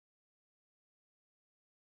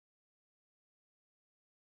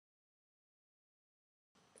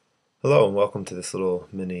Hello and welcome to this little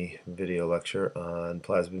mini video lecture on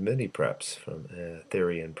Plasmid Mini-preps from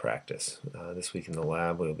theory and practice. This week in the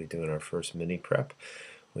lab we'll be doing our first mini-prep.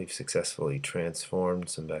 We've successfully transformed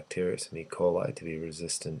some bacteria, some E. coli, to be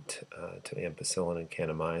resistant to ampicillin and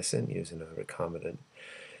kanamycin using a recombinant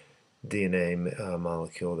DNA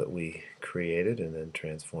molecule that we created and then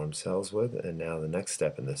transformed cells with. And now the next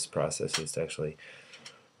step in this process is to actually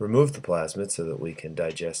remove the plasmid so that we can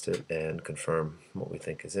digest it and confirm what we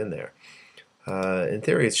think is in there. In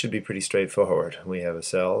theory, it should be pretty straightforward. We have a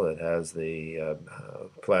cell that has the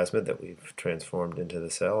plasmid that we've transformed into the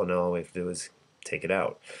cell, and all we have to do is take it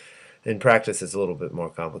out. In practice, it's a little bit more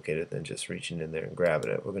complicated than just reaching in there and grabbing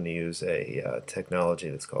it. We're going to use a technology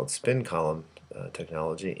that's called spin column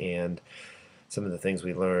technology, and some of the things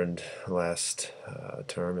we learned last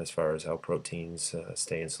term as far as how proteins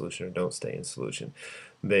stay in solution or don't stay in solution.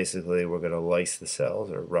 Basically, we're going to lyse the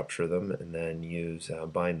cells or rupture them and then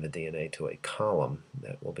bind the DNA to a column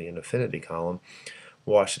that will be an affinity column,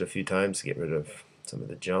 wash it a few times to get rid of some of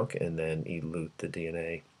the junk, and then elute the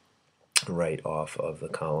DNA right off of the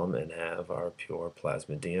column and have our pure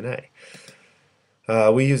plasmid DNA.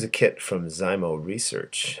 We use a kit from Zymo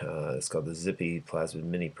Research. It's called the Zippy Plasmid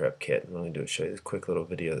Mini-prep kit. And what I'm going to do is show you this quick little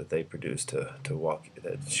video that they produced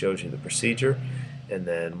that shows you the procedure, and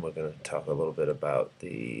then we're going to talk a little bit about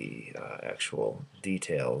the actual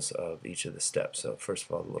details of each of the steps. So first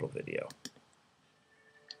of all, the little video.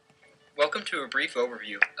 Welcome to a brief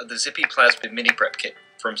overview of the Zippy Plasmid Mini-prep kit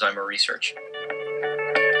from Zymo Research.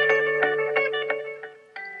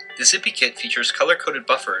 The Zippy kit features color-coded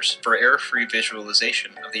buffers for error-free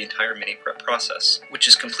visualization of the entire mini-prep process, which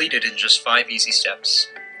is completed in just 5 easy steps.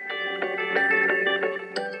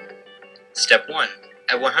 Step 1.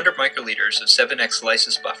 Add 100 microliters of 7x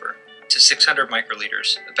lysis buffer to 600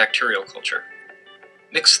 microliters of bacterial culture.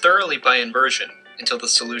 Mix thoroughly by inversion until the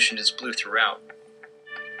solution is blue throughout.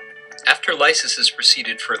 After lysis is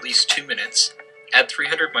proceeded for at least 2 minutes, add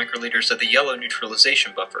 300 microliters of the yellow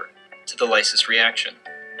neutralization buffer to the lysis reaction.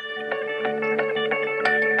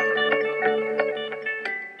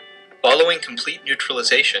 Following complete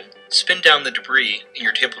neutralization, spin down the debris in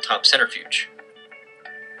your tabletop centrifuge.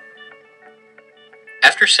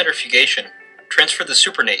 After centrifugation, transfer the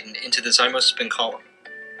supernatant into the Zymo spin column.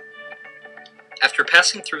 After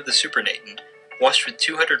passing through the supernatant, wash with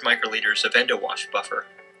 200 microliters of endo-wash buffer,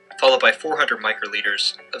 followed by 400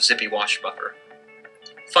 microliters of Zippy wash buffer.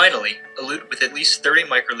 Finally, elute with at least 30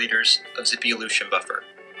 microliters of Zippy elution buffer.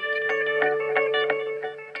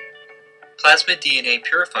 Plasmid DNA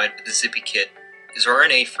purified with the Zippy kit is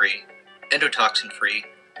RNA-free, endotoxin-free,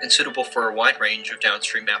 and suitable for a wide range of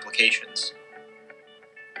downstream applications.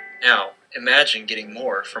 Now, imagine getting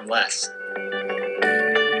more from less.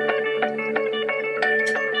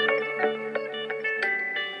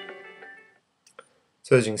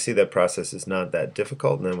 So as you can see, that process is not that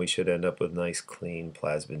difficult, and then we should end up with nice, clean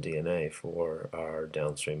plasmid DNA for our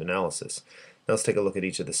downstream analysis. Now let's take a look at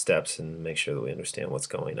each of the steps and make sure that we understand what's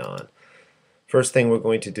going on. First thing we're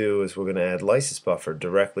going to do is we're going to add lysis buffer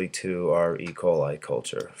directly to our E. coli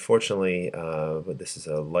culture. Fortunately, this is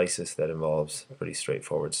a lysis that involves pretty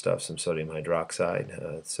straightforward stuff, some sodium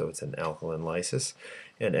hydroxide, so it's an alkaline lysis,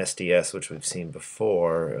 and SDS, which we've seen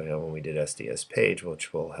before when we did SDS page,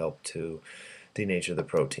 which will help to denature the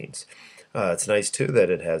proteins. It's nice too that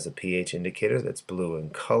it has a pH indicator that's blue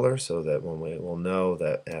in color, so that when we will know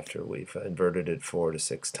that after we've inverted it 4 to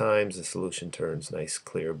 6 times, the solution turns nice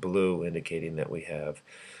clear blue, indicating that we have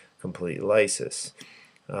complete lysis.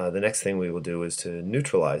 The next thing we will do is to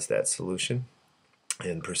neutralize that solution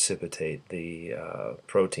and precipitate the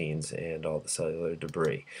proteins and all the cellular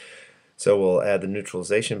debris. So we'll add the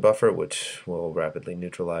neutralization buffer, which will rapidly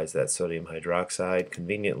neutralize that sodium hydroxide.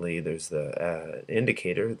 Conveniently, there's the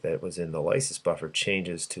indicator that was in the lysis buffer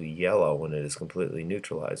changes to yellow when it is completely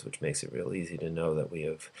neutralized, which makes it real easy to know that we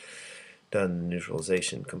have done the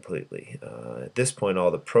neutralization completely. At this point,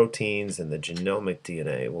 all the proteins and the genomic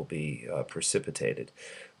DNA will be precipitated,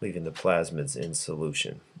 leaving the plasmids in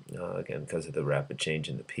solution. Again, because of the rapid change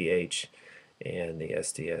in the pH and the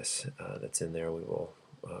SDS that's in there, we will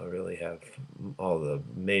really have all the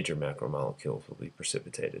major macromolecules will be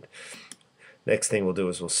precipitated. Next thing we'll do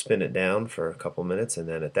is we'll spin it down for a couple minutes, and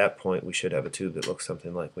then at that point we should have a tube that looks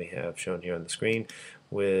something like we have shown here on the screen.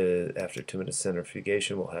 After 2 minutes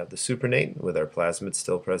centrifugation, we'll have the supernatant with our plasmids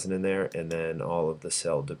still present in there, and then all of the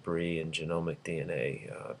cell debris and genomic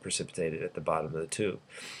DNA precipitated at the bottom of the tube.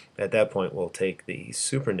 At that point we'll take the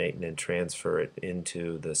supernatant and transfer it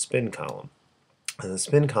into the spin column. And the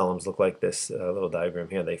spin columns look like this little diagram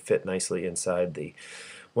here. They fit nicely inside the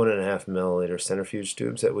 1.5 milliliter centrifuge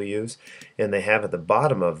tubes that we use, and they have at the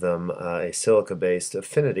bottom of them a silica-based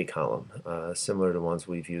affinity column, similar to ones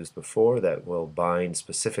we've used before, that will bind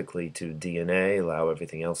specifically to DNA, allow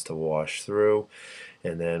everything else to wash through,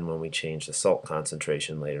 and then when we change the salt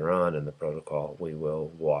concentration later on in the protocol, we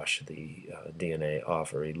will wash the DNA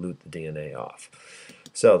off, or elute the DNA off.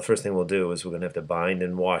 So the first thing we'll do is we're going to have to bind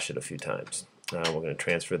and wash it a few times. We're going to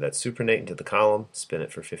transfer that supernatant into the column, spin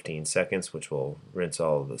it for 15 seconds, which will rinse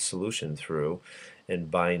all of the solution through, and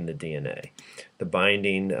bind the DNA. The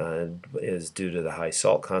binding is due to the high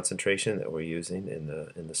salt concentration that we're using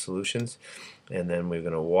in the solutions. And then we're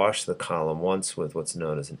going to wash the column once with what's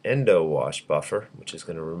known as an endo wash buffer, which is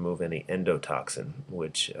going to remove any endotoxin,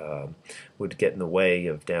 which would get in the way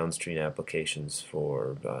of downstream applications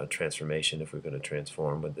for transformation if we're going to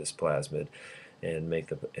transform with this plasmid,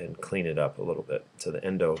 and clean it up a little bit. So the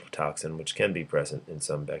endotoxin, which can be present in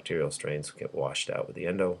some bacterial strains, get washed out with the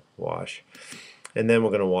endo wash. And then we're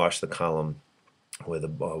going to wash the column with a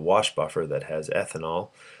wash buffer that has ethanol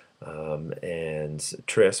and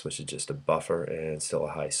tris, which is just a buffer and still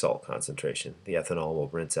a high salt concentration. The ethanol will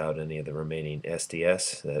rinse out any of the remaining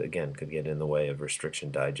SDS that again could get in the way of restriction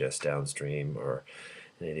digest downstream or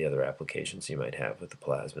any of the other applications you might have with the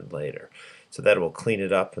plasmid later. So that will clean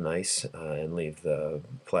it up nice and leave the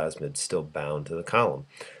plasmid still bound to the column.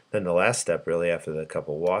 Then the last step, really, after the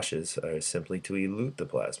couple washes, is simply to elute the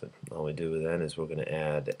plasmid. All we do then is we're going to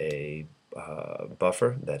add a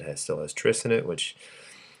buffer that still has tris in it, which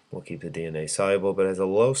will keep the DNA soluble, but has a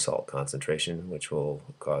low salt concentration, which will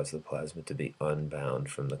cause the plasmid to be unbound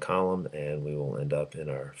from the column, and we will end up in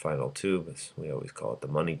our final tube, as we always call it the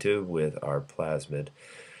money tube, with our plasmid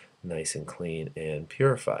nice and clean and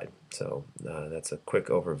purified. So that's a quick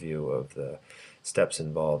overview of the steps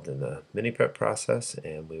involved in the mini-prep process,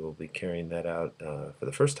 and we will be carrying that out for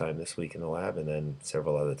the first time this week in the lab, and then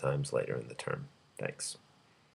several other times later in the term. Thanks.